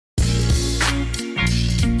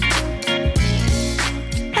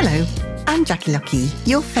I'm Jackie Lucky,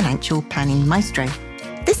 your financial planning maestro.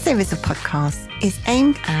 This series of podcasts is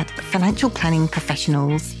aimed at financial planning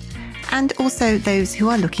professionals and also those who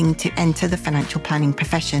are looking to enter the financial planning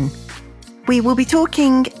profession. We will be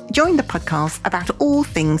talking during the podcast about all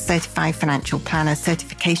things Certified Financial Planner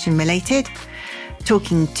certification related,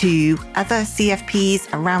 talking to other CFPs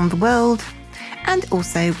around the world, and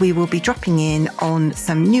also we will be dropping in on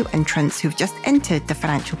some new entrants who've just entered the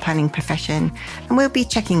financial planning profession, and we'll be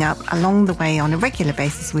checking up along the way on a regular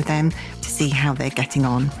basis with them to see how they're getting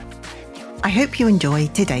on. I hope you enjoy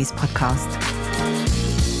today's podcast.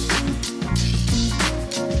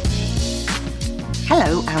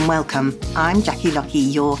 Hello and welcome. I'm Jackie Lucky,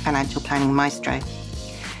 your financial planning maestro.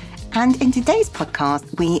 And in today's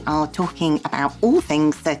podcast, we are talking about all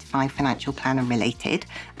things Certified Financial Planner related.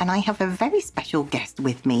 And I have a very special guest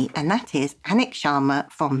with me, and that is Anick Sharma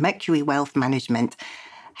from Mercury Wealth Management.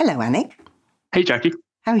 Hello, Anick. Hey, Jackie.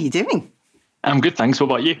 How are you doing? I'm good, thanks. What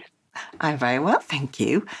about you? I'm very well, thank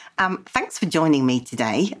you. Thanks for joining me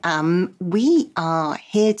today. We are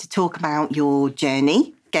here to talk about your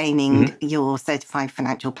journey gaining your Certified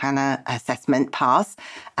Financial Planner assessment pass,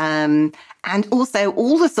 and also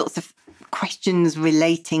all the sorts of questions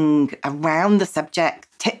relating around the subject,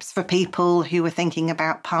 tips for people who are thinking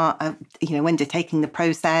about undertaking the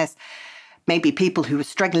process, maybe people who are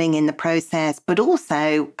struggling in the process, but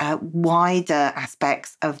also wider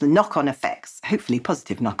aspects of the knock-on effects, hopefully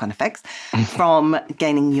positive knock-on effects, from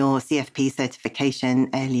gaining your CFP certification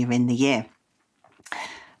earlier in the year.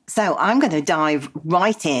 So I'm going to dive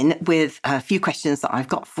right in with a few questions that I've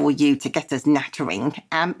got for you to get us nattering.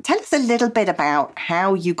 Tell us a little bit about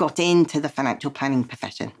how you got into the financial planning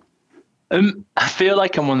profession. I feel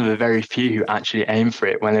like I'm one of the very few who actually aim for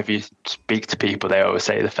it. Whenever you speak to people, they always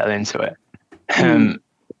say they fell into it.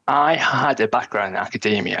 I had a background in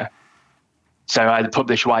academia. So I had a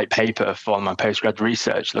published white paper for my postgrad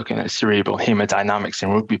research looking at cerebral hemodynamics in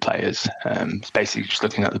rugby players. It's basically just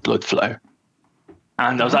looking at the blood flow.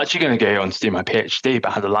 And I was actually going to go on to do my PhD, but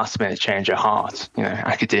I had a last minute change of heart.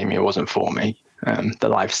 Academia wasn't for me, the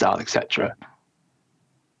lifestyle, etc.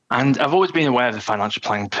 And I've always been aware of the financial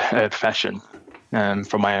planning profession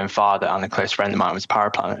from my own father, and a close friend of mine was a power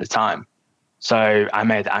planner at the time. So I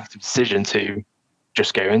made the active decision to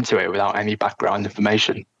just go into it without any background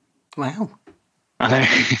information. Wow. I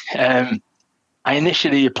know. I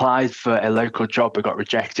initially applied for a local job but got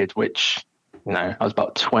rejected, which, I was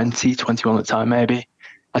about 20, 21 at the time, maybe.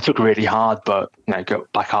 I took it really hard, but, got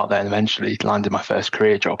back out there and eventually landed my first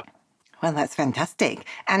career job. Well, that's fantastic.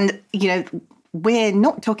 And, we're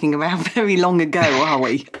not talking about very long ago, are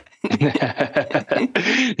we?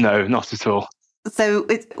 No, not at all. So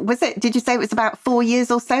did you say it was about 4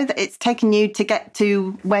 years or so that it's taken you to get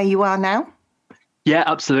to where you are now? Yeah,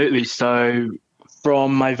 absolutely. So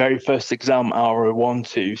from my very first exam, RO1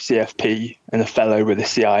 to CFP and a fellow with a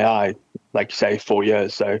CII, like you say, 4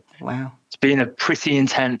 years. So wow, it's been a pretty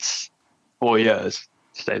intense 4 years,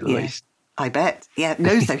 to say the least. I bet. Yeah,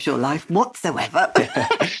 no social life whatsoever.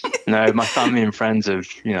 No, my family and friends have,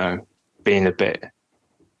 been a bit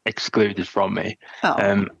excluded from me.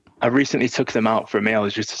 Oh. I recently took them out for a meal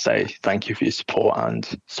just to say thank you for your support and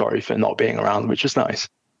sorry for not being around, which was nice.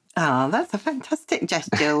 Oh, that's a fantastic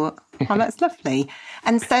gesture. Oh, that's lovely.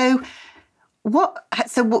 And so what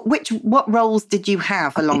roles did you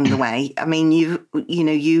have along the way? I mean,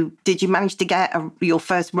 did you manage to get your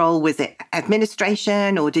first role? Was it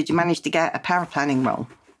administration, or did you manage to get a power planning role?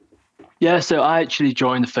 Yeah, so I actually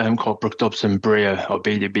joined a firm called Brook Dobson Breer, or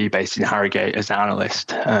BDB, based in Harrogate, as an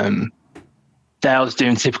analyst. There I was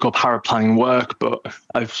doing typical power planning work, but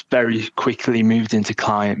I've very quickly moved into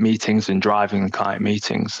client meetings and driving the client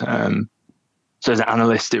meetings. So as an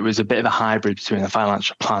analyst, it was a bit of a hybrid between a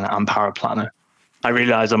financial planner and power planner. I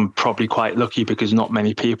realise I'm probably quite lucky because not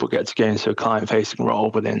many people get to go into a client-facing role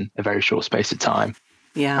within a very short space of time.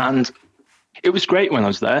 Yeah. And it was great when I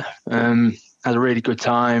was there. Had a really good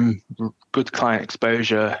time, good client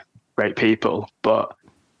exposure, great people. But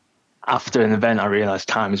after an event, I realised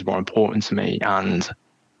time is more important to me, and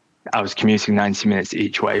I was commuting 90 minutes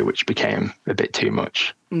each way, which became a bit too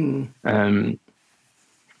much.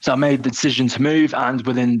 So I made the decision to move, and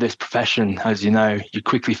within this profession, as you know, you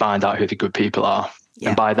quickly find out who the good people are. Yeah.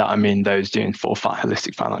 And by that, I mean those doing forethought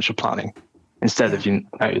holistic financial planning instead of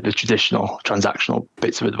the traditional transactional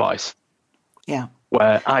bits of advice. Yeah.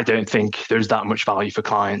 Where I don't think there's that much value for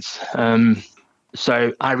clients.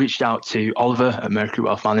 So I reached out to Oliver at Mercury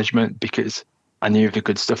Wealth Management because I knew the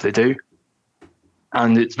good stuff they do.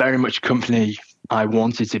 And it's very much a company I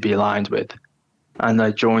wanted to be aligned with. And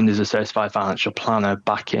I joined as a certified financial planner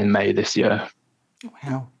back in May this year.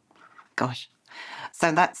 Wow. Gosh.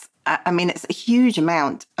 So that's, I mean, it's a huge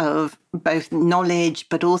amount of both knowledge,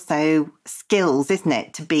 but also skills, isn't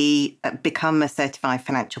it, to become a certified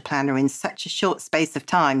financial planner in such a short space of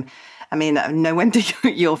time. I mean, no wonder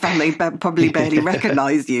your family probably barely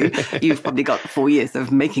recognise you. You've probably got 4 years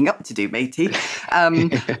of making up to do, matey.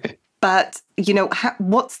 But,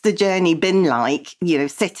 what's the journey been like,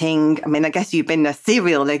 sitting? I mean, I guess you've been a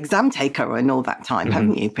serial exam taker in all that time,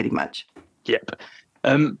 haven't you, pretty much? Yep.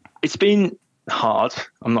 It's been hard.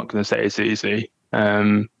 I'm not going to say it's easy.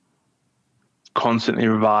 Constantly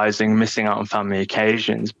revising, missing out on family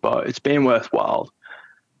occasions, but it's been worthwhile.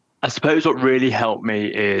 I suppose what really helped me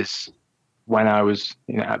is when I was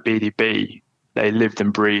at BDB, they lived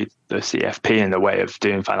and breathed the CFP in the way of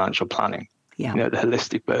doing financial planning, the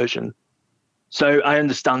holistic version. So I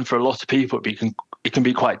understand for a lot of people, it can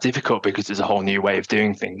be quite difficult because there's a whole new way of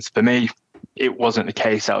doing things. For me, it wasn't the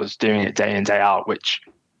case. I was doing it day in, day out, which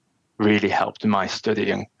really helped in my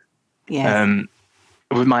studying. Yes.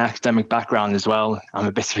 With my academic background as well, I'm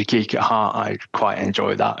a bit of a geek at heart. I quite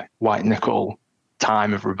enjoy that white knuckle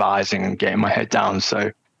time of revising and getting my head down.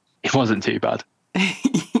 So it wasn't too bad.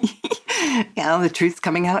 The truth's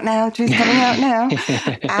coming out now.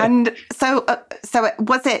 And so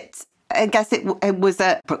was it, I guess it was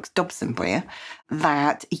at Brooks Dobson, Bria,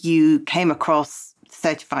 that you came across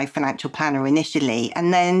Certified Financial Planner initially.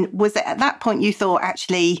 And then was it at that point you thought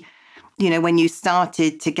actually, when you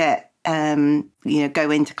started to get,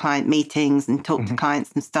 go into client meetings and talk to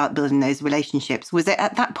clients and start building those relationships, was it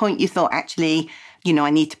at that point you thought actually,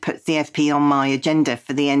 I need to put CFP on my agenda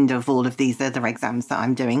for the end of all of these other exams that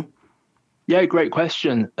I'm doing? Yeah, great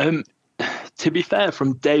question. To be fair,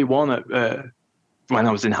 from day one, when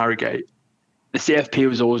I was in Harrogate, the CFP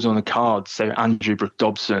was always on the card. So Andrew Brooke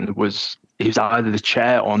Dobson was either the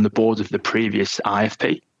chair or on the board of the previous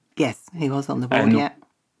IFP. Yes, he was on the board, yeah.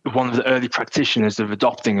 One of the early practitioners of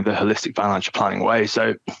adopting the holistic financial planning way.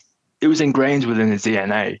 So it was ingrained within his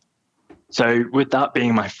DNA. So with that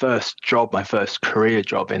being my first job, my first career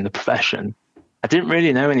job in the profession, I didn't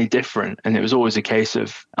really know any different. And it was always a case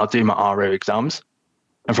of I'll do my RO exams.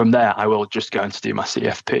 And from there, I will just go on to do my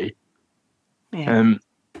CFP. Yeah.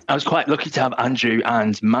 I was quite lucky to have Andrew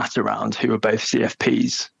and Matt around, who were both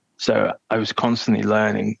CFPs. So I was constantly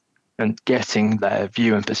learning and getting their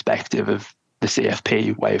view and perspective of the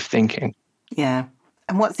CFP way of thinking. Yeah.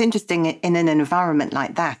 And what's interesting in an environment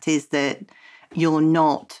like that is that you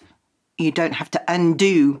don't have to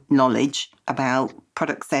undo knowledge about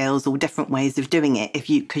product sales or different ways of doing it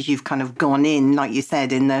because you've kind of gone in, like you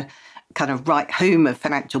said, in the kind of right home of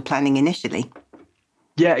financial planning initially.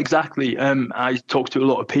 Yeah, exactly. I talk to a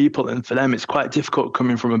lot of people, and for them, it's quite difficult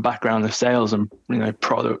coming from a background of sales and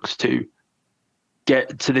products to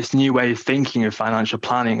get to this new way of thinking of financial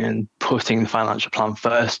planning and putting the financial plan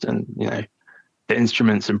first, and the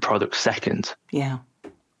instruments and products second. Yeah.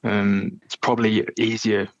 It's probably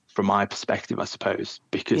easier from my perspective, I suppose,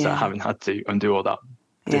 because I haven't had to undo all that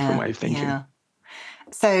different way of thinking. Yeah.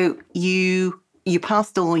 So you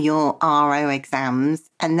passed all your RO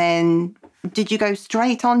exams, and then did you go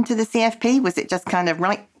straight on to the CFP? Was it just kind of,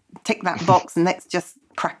 right, tick that box and let's just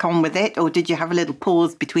crack on with it? Or did you have a little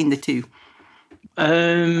pause between the two?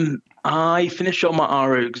 I finished all my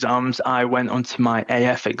RO exams. I went on to my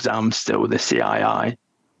AF exam still with the CII.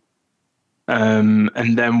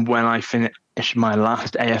 And then when I finished my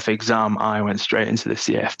last AF exam, I went straight into the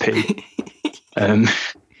CFP.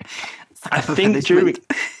 I think during...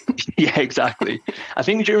 Yeah, exactly. I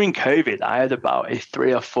think during COVID, I had about a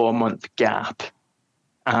 3 or 4 month gap,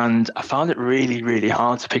 and I found it really, really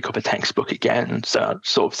hard to pick up a textbook again. So I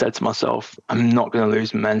sort of said to myself, I'm not going to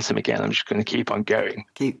lose momentum again. I'm just going to keep on going.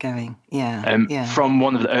 Keep going. Yeah. From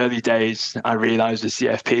one of the early days, I realized the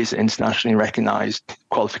CFP is an internationally recognized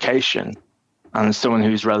qualification. And as someone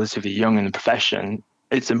who's relatively young in the profession,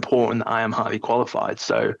 it's important that I am highly qualified.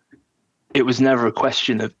 So it was never a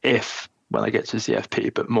question of if when I get to the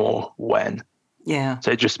CFP, but more when. Yeah.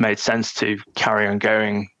 So it just made sense to carry on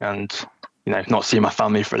going and, not see my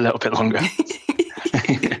family for a little bit longer.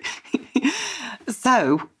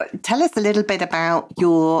 So tell us a little bit about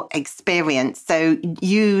your experience. So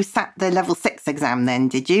you sat the level 6 exam then,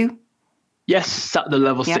 did you? Yes, sat the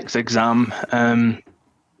level 6 exam,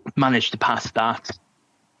 managed to pass that.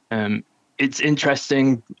 It's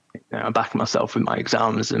interesting, I'm backing myself with my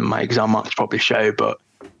exams, and my exam marks probably show, but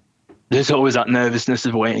there's always that nervousness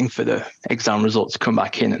of waiting for the exam results to come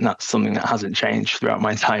back in, and that's something that hasn't changed throughout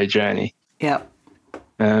my entire journey. Yeah.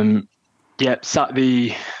 Sat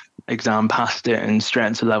the exam, passed it, and straight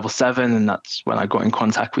into level 7, and that's when I got in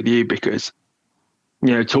contact with you because,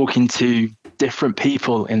 talking to different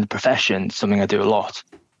people in the profession, something I do a lot,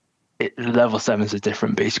 level 7's a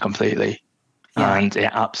different beast completely. Yeah. And it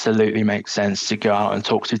absolutely makes sense to go out and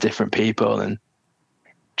talk to different people and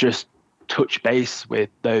just touch base with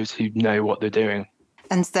those who know what they're doing.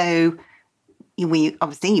 And so you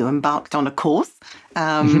embarked on a course.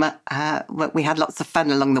 We had lots of fun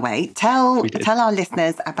along the way. Tell our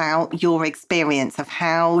listeners about your experience of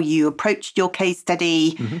how you approached your case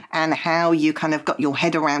study and how you kind of got your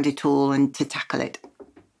head around it all and to tackle it.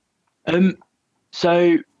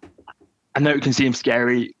 So I know it can seem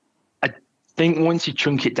scary. I think once you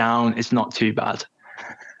chunk it down, it's not too bad.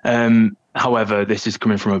 However, this is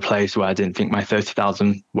coming from a place where I didn't think my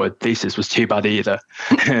 30,000 word thesis was too bad either.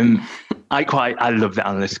 I love the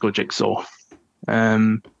analytical jigsaw.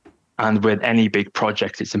 And with any big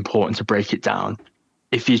project, it's important to break it down.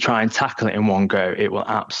 If you try and tackle it in one go, it will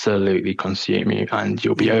absolutely consume you and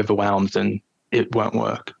you'll be overwhelmed and it won't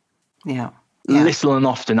work. Yeah. Little and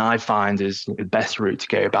often I find is the best route to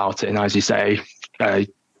go about it. And as you say, I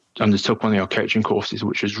undertook one of your coaching courses,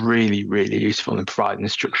 which was really, really useful in providing the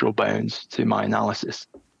structural bones to my analysis.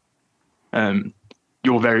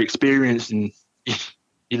 You're very experienced and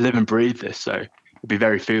you live and breathe this, so it'd be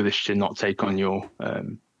very foolish to not take on your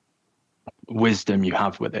wisdom you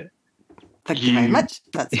have with it. Thank you very much.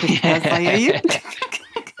 That's because I owe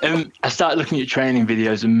you. I started looking at training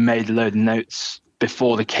videos and made a load of notes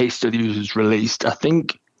before the case study was released. I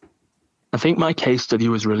think my case study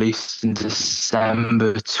was released in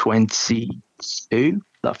December 22.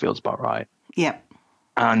 That feels about right. Yeah.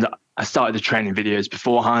 And I started the training videos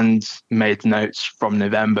beforehand, made notes from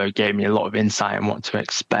November, gave me a lot of insight on what to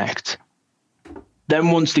expect.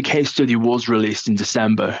 Then once the case study was released in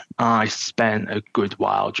December, I spent a good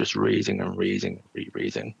while just reading and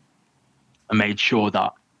rereading. I made sure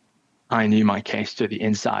that I knew my case study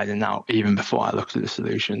inside and out, even before I looked at the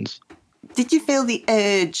solutions. Did you feel the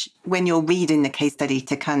urge when you're reading the case study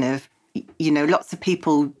to kind of, lots of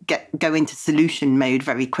people go into solution mode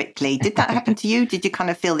very quickly. Did that happen to you? Did you kind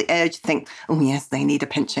of feel the urge to think, oh, yes, they need a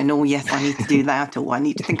pension. Oh, yes, I need to do that. Or I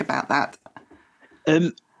need to think about that?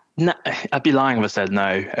 No, I'd be lying if I said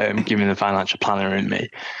no, given the financial planner in me.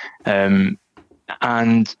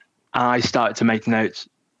 And I started to make notes.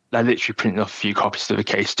 I literally printed off a few copies of the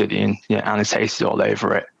case study and annotated all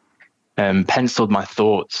over it. Penciled my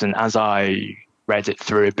thoughts, and as I read it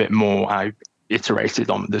through a bit more, I iterated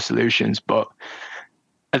on the solutions. But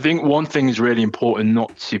I think one thing is really important,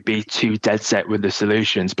 not to be too dead set with the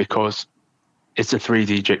solutions, because it's a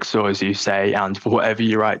 3D jigsaw, as you say, and whatever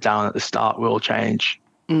you write down at the start will change.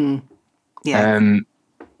 Yeah.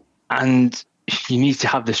 And you need to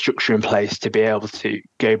have the structure in place to be able to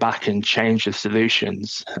go back and change the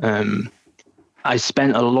solutions. I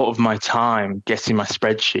spent a lot of my time getting my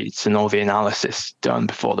spreadsheets and all the analysis done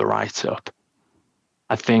before the write-up.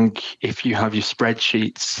 I think if you have your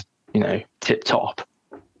spreadsheets, tip top,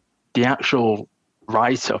 the actual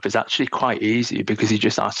write-up is actually quite easy because you're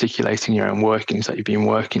just articulating your own workings that you've been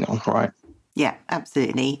working on, right? Yeah,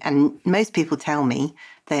 absolutely. And most people tell me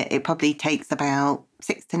that it probably takes about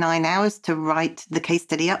 6 to 9 hours to write the case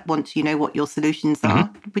study up once you know what your solutions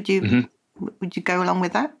are. Would you go along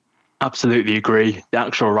with that? Absolutely agree. The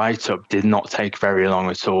actual write-up did not take very long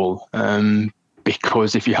at all,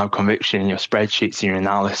 because if you have conviction in your spreadsheets and your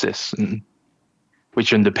analysis,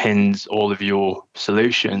 which underpins all of your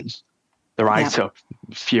solutions, the write-up,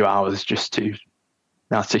 a few hours just to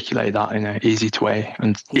articulate that in an easy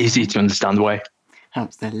to understand way.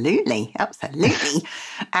 Absolutely.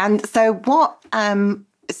 And so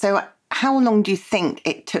how long do you think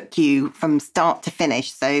it took you from start to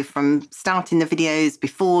finish? So from starting the videos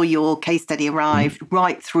before your case study arrived,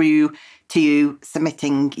 right through to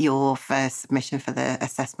submitting your first submission for the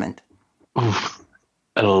assessment?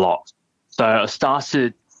 A lot. So I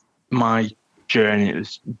started my journey at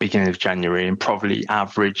the beginning of January and probably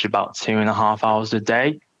average about 2.5 hours a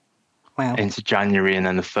day. Wow. Into January, and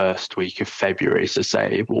then the first week of February. So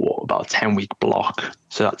say about a 10-week block.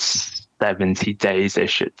 So that's 70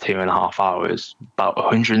 days-ish at 2.5 hours, about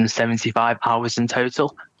 175 hours in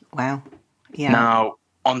total. Wow. Yeah. Now,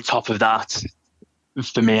 on top of that,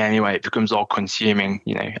 for me anyway, it becomes all consuming,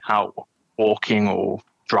 out walking or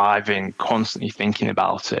driving, constantly thinking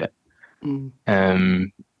about it. So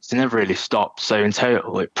it never really stopped. So in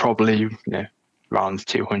total, it probably, around the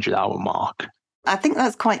 200-hour mark. I think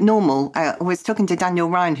that's quite normal. I was talking to Daniel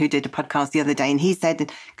Ryan, who did a podcast the other day, and he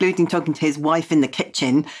said, including talking to his wife in the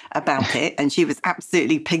kitchen about it, and she was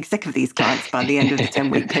absolutely pig sick of these clients by the end of the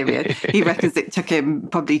 10-week period. He reckons it took him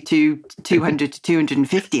probably 200 to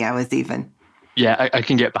 250 hours even. Yeah, I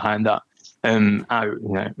can get behind that.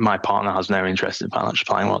 My partner has no interest in financial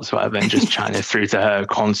planning whatsoever, and just chatting it through to her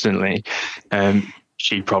constantly.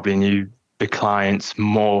 she probably knew the clients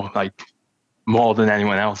more than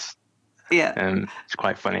anyone else. Yeah. It's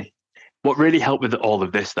quite funny. What really helped with all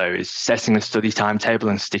of this, though, is setting a study timetable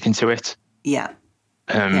and sticking to it. Yeah.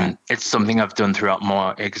 It's something I've done throughout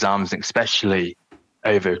my exams, especially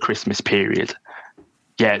over Christmas period.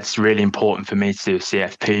 Yeah, it's really important for me to do a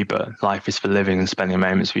CFP, but life is for living and spending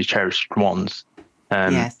moments with your cherished ones.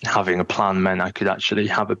 Yes. Having a plan meant I could actually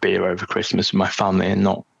have a beer over Christmas with my family and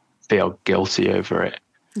not feel guilty over it.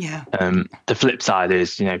 Yeah. The flip side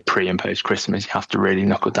is, pre and post Christmas, you have to really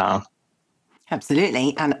knuckle down.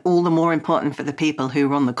 Absolutely. And all the more important for the people who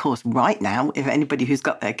are on the course right now. If anybody who's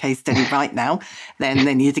got their case study right now, then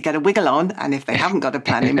they need to get a wiggle on. And if they haven't got a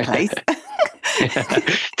plan in place,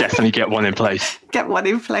 definitely get one in place. Get one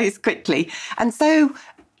in place quickly. And so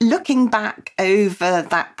looking back over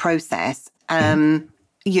that process,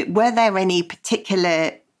 were there any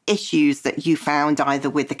particular issues that you found either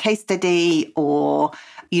with the case study or,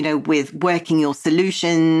 with working your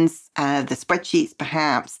solutions, the spreadsheets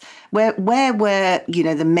perhaps? Where were,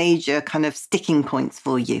 the major kind of sticking points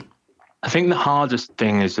for you? I think the hardest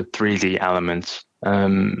thing is the 3D element.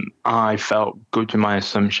 I felt good with my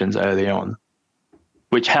assumptions early on,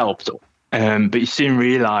 which helped. But you soon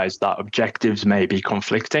realize that objectives may be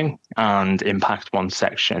conflicting and impact one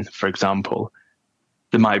section. For example,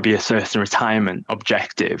 there might be a certain retirement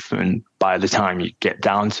objective, and by the time you get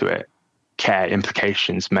down to it, care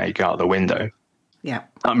implications may go out the window. Yeah.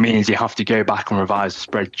 That means you have to go back and revise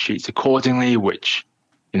the spreadsheets accordingly, which,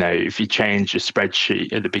 if you change your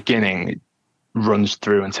spreadsheet at the beginning, it runs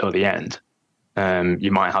through until the end.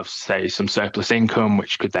 You might have, say, some surplus income,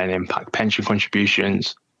 which could then impact pension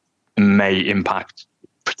contributions, may impact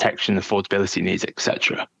protection, affordability needs,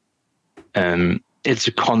 etc. It's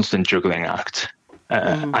a constant juggling act.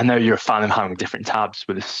 I know you're a fan of having different tabs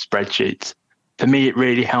with the spreadsheets. For me, it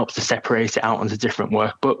really helps to separate it out into different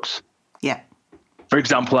workbooks. Yeah. For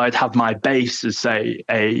example, I'd have my base as, say,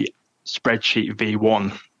 a spreadsheet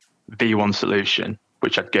V1 solution,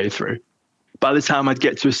 which I'd go through. By the time I'd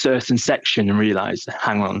get to a certain section and realize,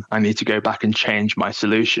 hang on, I need to go back and change my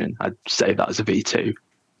solution, I'd save that as a V2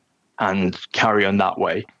 and carry on that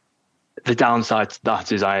way. The downside to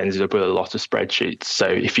that is I ended up with a lot of spreadsheets. So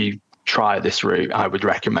if you try this route, I would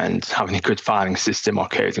recommend having a good filing system or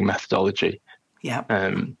coding methodology. Yeah.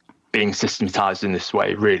 Being systematized in this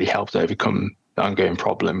way really helped overcome the ongoing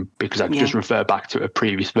problem because I could just refer back to a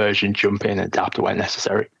previous version, jump in and adapt where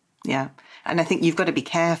necessary. Yeah. And I think you've got to be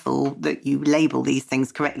careful that you label these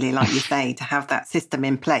things correctly, like you say, to have that system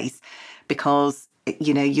in place, because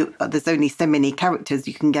there's only so many characters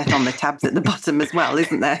you can get on the tabs at the bottom as well,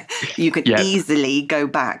 isn't there? You can easily go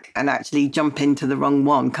back and actually jump into the wrong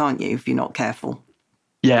one, can't you, if you're not careful?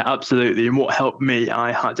 Yeah, absolutely. And what helped me,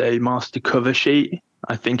 I had a master cover sheet.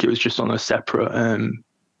 I think it was just on a separate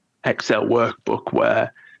Excel workbook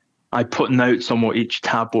where I put notes on what each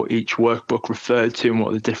tab or each workbook referred to and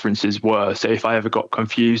what the differences were. So if I ever got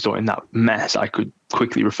confused or in that mess, I could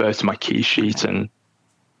quickly refer to my key sheet and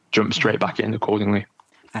jump straight back in accordingly.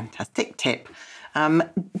 Fantastic tip.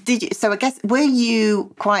 So I guess, were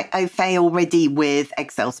you quite au fait already with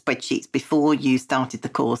Excel spreadsheets before you started the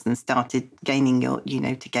course and started gaining your,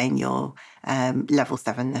 to gain your level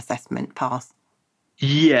 7 assessment pass?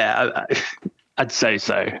 Yeah, I'd say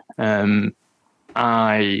so.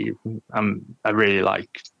 I really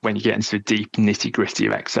like when you get into the deep nitty gritty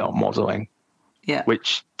of Excel modeling,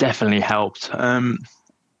 which definitely helped.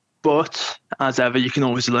 But as ever, you can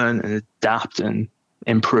always learn and adapt and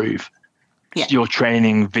improve. Yeah. Your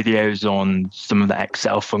training videos on some of the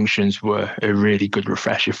Excel functions were a really good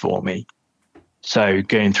refresher for me. So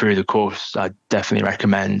going through the course, I definitely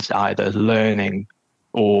recommend either learning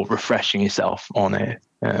or refreshing yourself on it.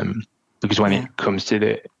 Because when it comes to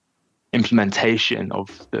the implementation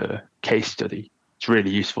of the case study, it's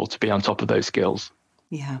really useful to be on top of those skills.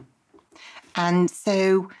 Yeah. And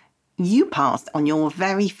so you passed on your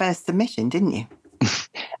very first submission, didn't you?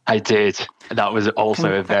 I did. That was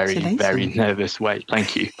also a very, very nervous wait.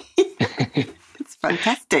 Thank you. It's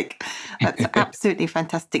fantastic. That's absolutely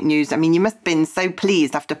fantastic news. I mean, you must have been so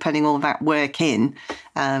pleased after putting all that work in,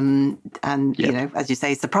 and as you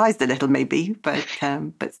say, surprised a little maybe, but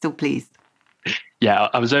still pleased. Yeah,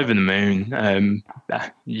 I was over the moon.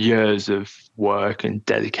 Years of work and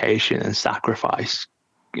dedication and sacrifice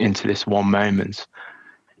into this one moment,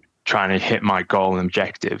 trying to hit my goal and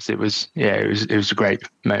objectives. It was a great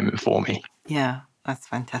moment for me. Yeah, that's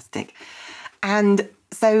fantastic. And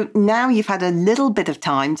so now you've had a little bit of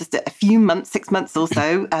time, just a few months, 6 months or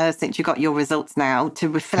so, since you got your results now, to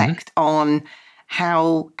reflect on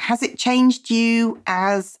how has it changed you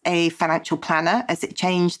as a financial planner? Has it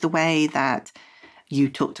changed the way that you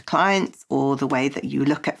talk to clients or the way that you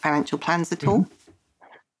look at financial plans at all?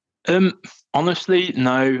 Honestly,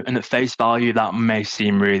 no. And at face value, that may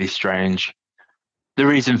seem really strange. The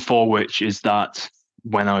reason for which is that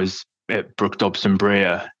when I was at Brook Dobson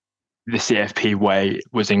Breer, the CFP way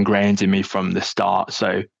was ingrained in me from the start.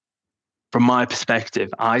 So from my perspective,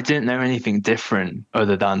 I didn't know anything different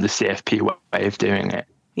other than the CFP way of doing it.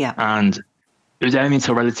 Yeah. And it was only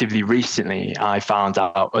until relatively recently I found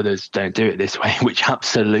out others don't do it this way, which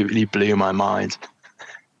absolutely blew my mind.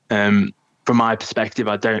 From my perspective,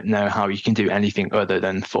 I don't know how you can do anything other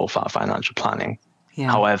than full fat financial planning. Yeah.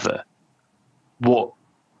 However,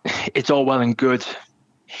 it's all well and good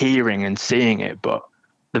hearing and seeing it, but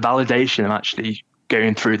the validation of actually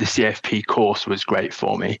going through the CFP course was great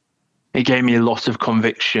for me. It gave me a lot of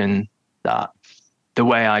conviction that the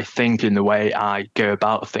way I think and the way I go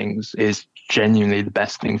about things is genuinely the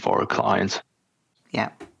best thing for a client. Yeah.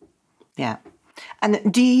 Yeah.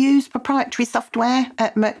 And do you use proprietary software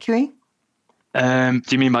at Mercury? Do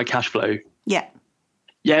you mean by cash flow? Yeah.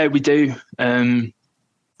 Yeah, we do.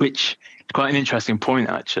 Which is quite an interesting point,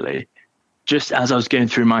 actually. Just as I was going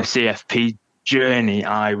through my CFP journey,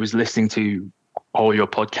 I was listening to all your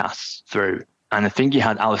podcasts through, and I think you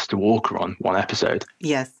had Alistair Walker on one episode.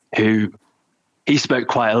 Yes. He spoke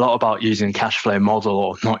quite a lot about using cash flow model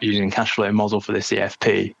or not using cash flow model for the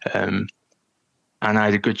CFP. And I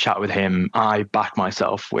had a good chat with him. I backed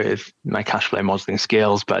myself with my cash flow modeling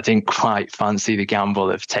skills, but I didn't quite fancy the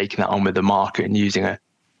gamble of taking that on with the market and using a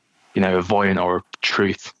Voyant or a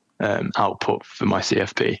Truth output for my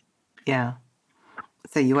CFP. Yeah.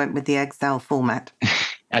 So you went with the Excel format.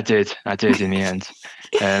 I did in the end.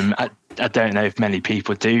 I don't know if many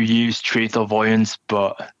people do use Truth or Voyant,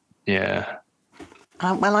 but yeah.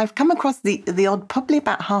 Well, I've come across the odd, probably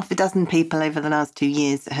about half a dozen people over the last 2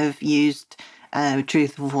 years have used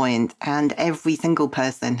Truth or Voyant, and every single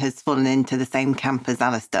person has fallen into the same camp as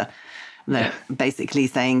Alistair. That basically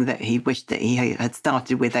saying that he wished that he had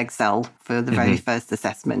started with Excel for the very first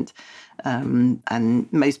assessment.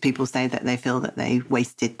 And most people say that they feel that they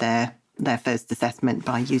wasted their first assessment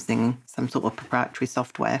by using some sort of proprietary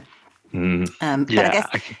software. But I guess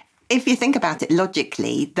if you think about it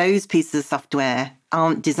logically, those pieces of software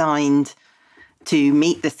aren't designed to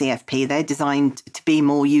meet the CFP. They're designed to be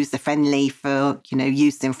more user-friendly for,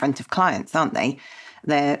 use in front of clients, aren't they?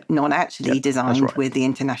 They're not actually designed with the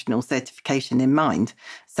international certification in mind.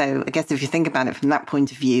 So I guess if you think about it from that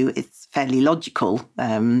point of view, it's fairly logical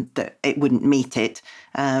that it wouldn't meet it,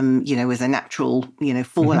 as a natural,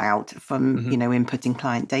 fallout from, inputting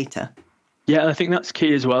client data. Yeah, I think that's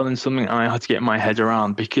key as well, and something I had to get my head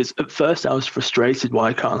around, because at first I was frustrated.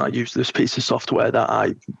 Why can't I use this piece of software that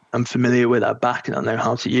I am familiar with, I back and I know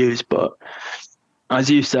how to use? But as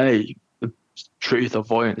you say, the Truth or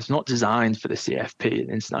Voyant is not designed for the CFP,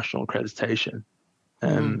 international accreditation.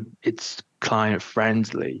 It's client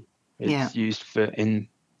friendly. It's used for in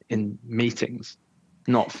meetings,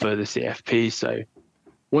 not for the CFP. So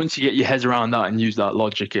once you get your head around that and use that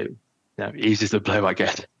logic, it eases the blow, I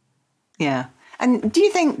guess. Yeah. And do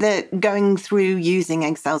you think that going through using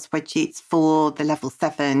Excel spreadsheets for the level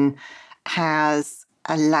 7 has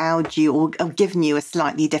allowed you or given you a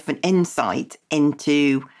slightly different insight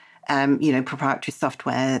into, proprietary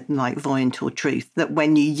software like Voyant or Truth, that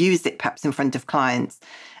when you use it perhaps in front of clients,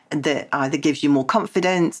 that either gives you more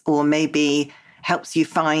confidence or maybe helps you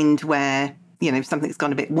find where, something's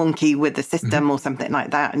gone a bit wonky with the system or something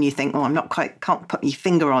like that, and you think, can't put your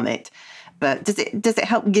finger on it. But does it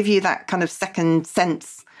help give you that kind of second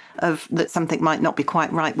sense of that something might not be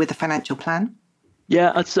quite right with a financial plan?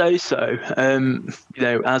 Yeah, I'd say so.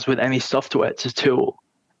 As with any software, it's a tool.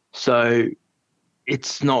 So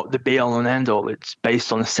it's not the be all and end all. It's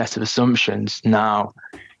based on a set of assumptions. Now,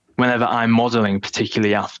 whenever I'm modeling,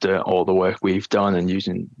 particularly after all the work we've done and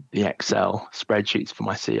using the Excel spreadsheets for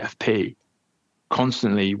my CFP,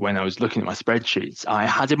 constantly when I was looking at my spreadsheets, I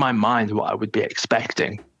had in my mind what I would be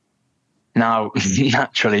expecting. Now,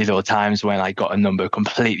 naturally, there were times when I got a number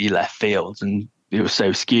completely left field and it was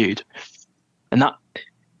so skewed. And that,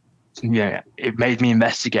 it made me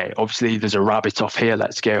investigate. Obviously, there's a rabbit off here.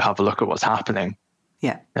 Let's go have a look at what's happening.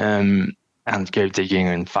 Yeah. And go digging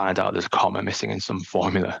and find out there's a comma missing in some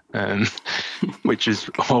formula, which is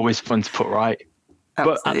always fun to put right.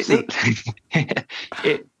 Absolutely. But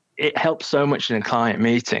it helps so much in a client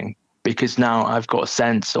meeting, because now I've got a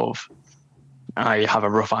sense of, I have a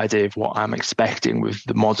rough idea of what I'm expecting with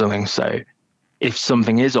the modeling. So if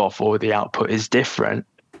something is off or the output is different,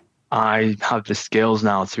 I have the skills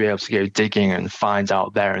now to be able to go digging and find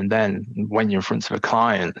out there and then. When you're in front of a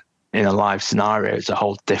client in a live scenario, it's a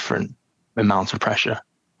whole different amount of pressure.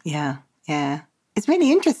 Yeah, yeah. It's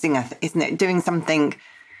really interesting, isn't it? Doing something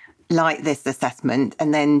like this assessment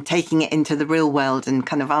and then taking it into the real world and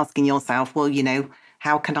kind of asking yourself, well,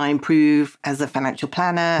 how can I improve as a financial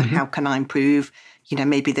planner? How can I improve,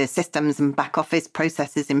 maybe the systems and back office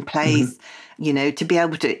processes in place, to be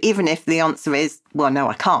able to, even if the answer is, well, no,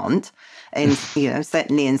 I can't. And,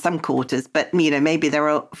 certainly in some quarters, but, maybe there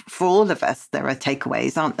are, for all of us, there are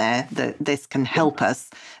takeaways, aren't there, that this can help us,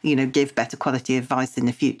 give better quality advice in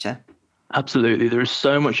the future. Absolutely. There is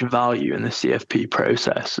so much value in the CFP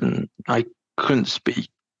process, and I can't speak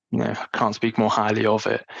more highly of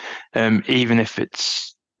it. Even if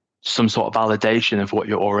it's some sort of validation of what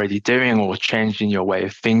you're already doing or changing your way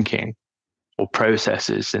of thinking or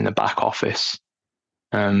processes in the back office.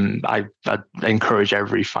 I encourage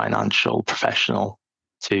every financial professional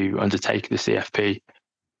to undertake the CFP.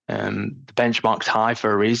 The benchmark's high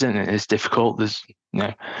for a reason. It is difficult. There's,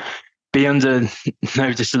 be under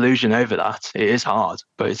no disillusion over that. It is hard,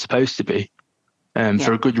 but it's supposed to be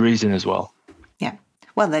for a good reason as well. Yeah.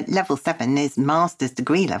 Well, the level 7 is master's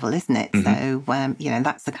degree level, isn't it? So,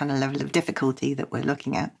 that's the kind of level of difficulty that we're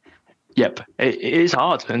looking at. Yep. It is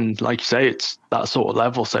hard. And like you say, it's that sort of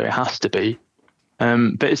level, so it has to be.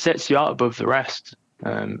 But it sets you out above the rest.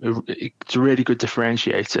 It's a really good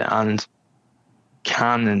differentiator and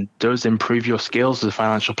can and does improve your skills as a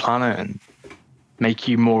financial planner and make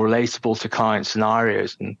you more relatable to client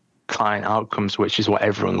scenarios and client outcomes, which is what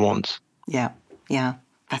everyone wants. Yeah.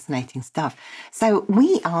 Fascinating stuff. So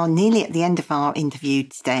we are nearly at the end of our interview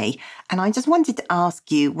today, and I just wanted to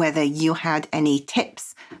ask you whether you had any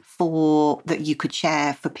tips that you could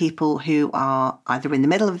share for people who are either in the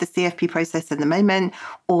middle of the CFP process at the moment,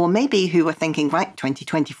 or maybe who are thinking, right,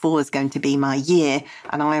 2024 is going to be my year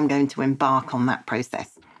and I am going to embark on that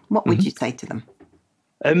process. What would you say to them?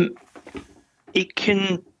 It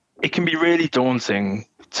can be really daunting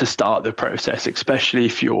to start the process, especially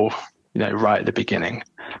if you're, right at the beginning.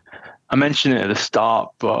 I mentioned it at the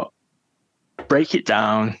start, but break it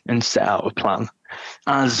down and set out a plan.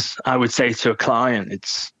 As I would say to a client,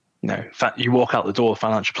 it's, in fact, you walk out the door, the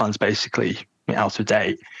financial plan's basically out of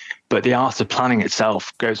date, but the art of planning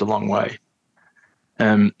itself goes a long way.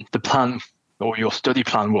 The plan or your study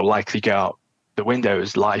plan will likely go out the window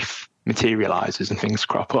as life materializes and things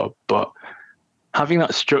crop up, but having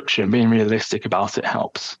that structure and being realistic about it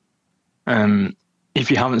helps. If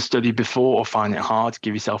you haven't studied before or find it hard,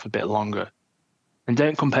 give yourself a bit longer. And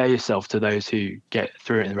don't compare yourself to those who get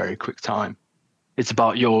through it in a very quick time. It's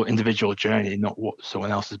about your individual journey, not what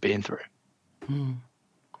someone else has been through.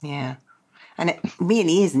 Yeah. And it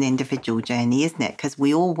really is an individual journey, isn't it? Because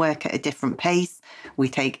we all work at a different pace. We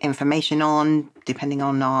take information on, depending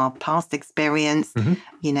on our past experience.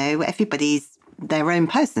 Everybody's their own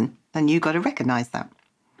person, and you've got to recognise that.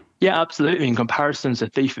 Yeah, absolutely. And comparison's a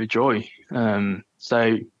thief of joy.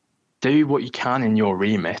 So do what you can in your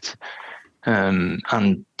remit,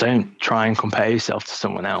 and don't try and compare yourself to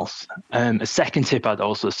someone else. A second tip I'd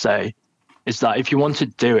also say is that if you want to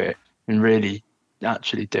do it and really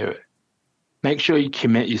actually do it, make sure you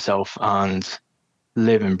commit yourself and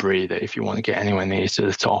live and breathe it if you want to get anywhere near to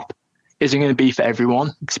the top. Isn't going to be for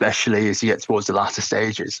everyone, especially as you get towards the latter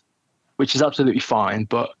stages, which is absolutely fine,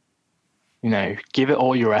 but give it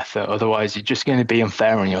all your effort. Otherwise, you're just going to be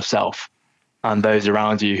unfair on yourself and those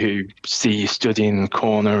around you who see you studying in the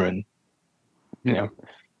corner and,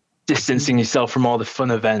 distancing yourself from all the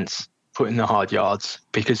fun events, putting the hard yards,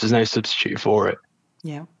 because there's no substitute for it.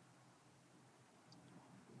 Yeah.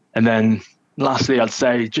 And then lastly, I'd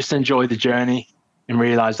say just enjoy the journey and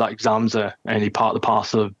realize that exams are only part of the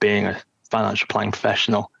parcel of being a financial planning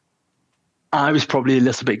professional. I was probably a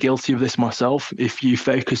little bit guilty of this myself. If you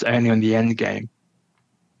focus only on the end game,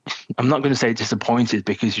 I'm not going to say disappointed,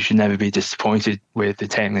 because you should never be disappointed with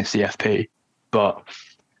attaining the CFP, but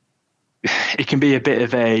it can be a bit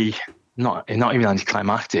of a, not even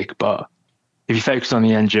anticlimactic, but if you focus on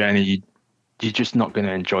the end journey, you're just not going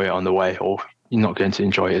to enjoy it on the way, or you're not going to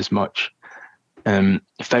enjoy it as much.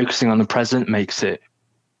 Focusing on the present makes it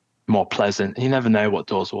more pleasant. You never know what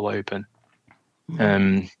doors will open.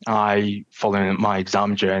 Following my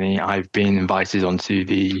exam journey, I've been invited onto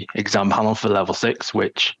the exam panel for level 6,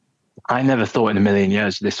 which I never thought in a million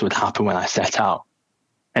years this would happen when I set out.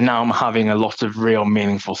 And now I'm having a lot of real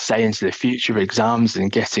meaningful say into the future of exams and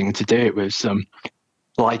getting to do it with some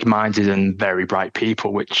like-minded and very bright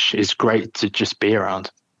people, which is great to just be around.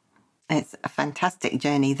 It's a fantastic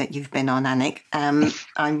journey that you've been on, Anick.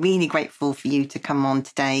 I'm really grateful for you to come on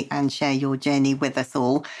today and share your journey with us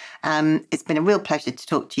all. It's been a real pleasure to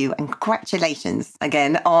talk to you, and congratulations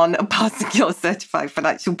again on passing your certified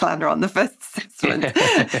financial planner on the first assessment.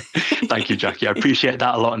 Thank you, Jackie. I appreciate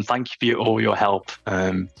that a lot, and thank you for all your help.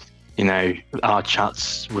 Our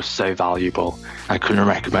chats were so valuable. I couldn't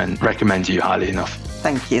recommend you highly enough.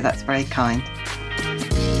 Thank you. That's very kind.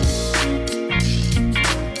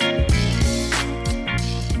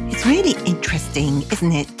 It's really interesting,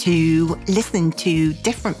 isn't it, to listen to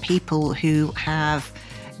different people who have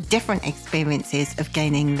different experiences of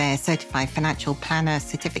gaining their certified financial planner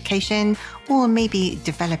certification, or maybe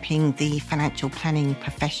developing the financial planning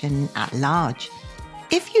profession at large.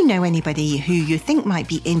 If you know anybody who you think might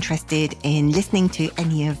be interested in listening to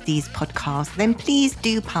any of these podcasts, then please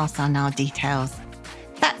do pass on our details.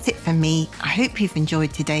 That's it for me. I hope you've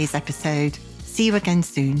enjoyed today's episode. See you again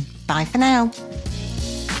soon. Bye for now.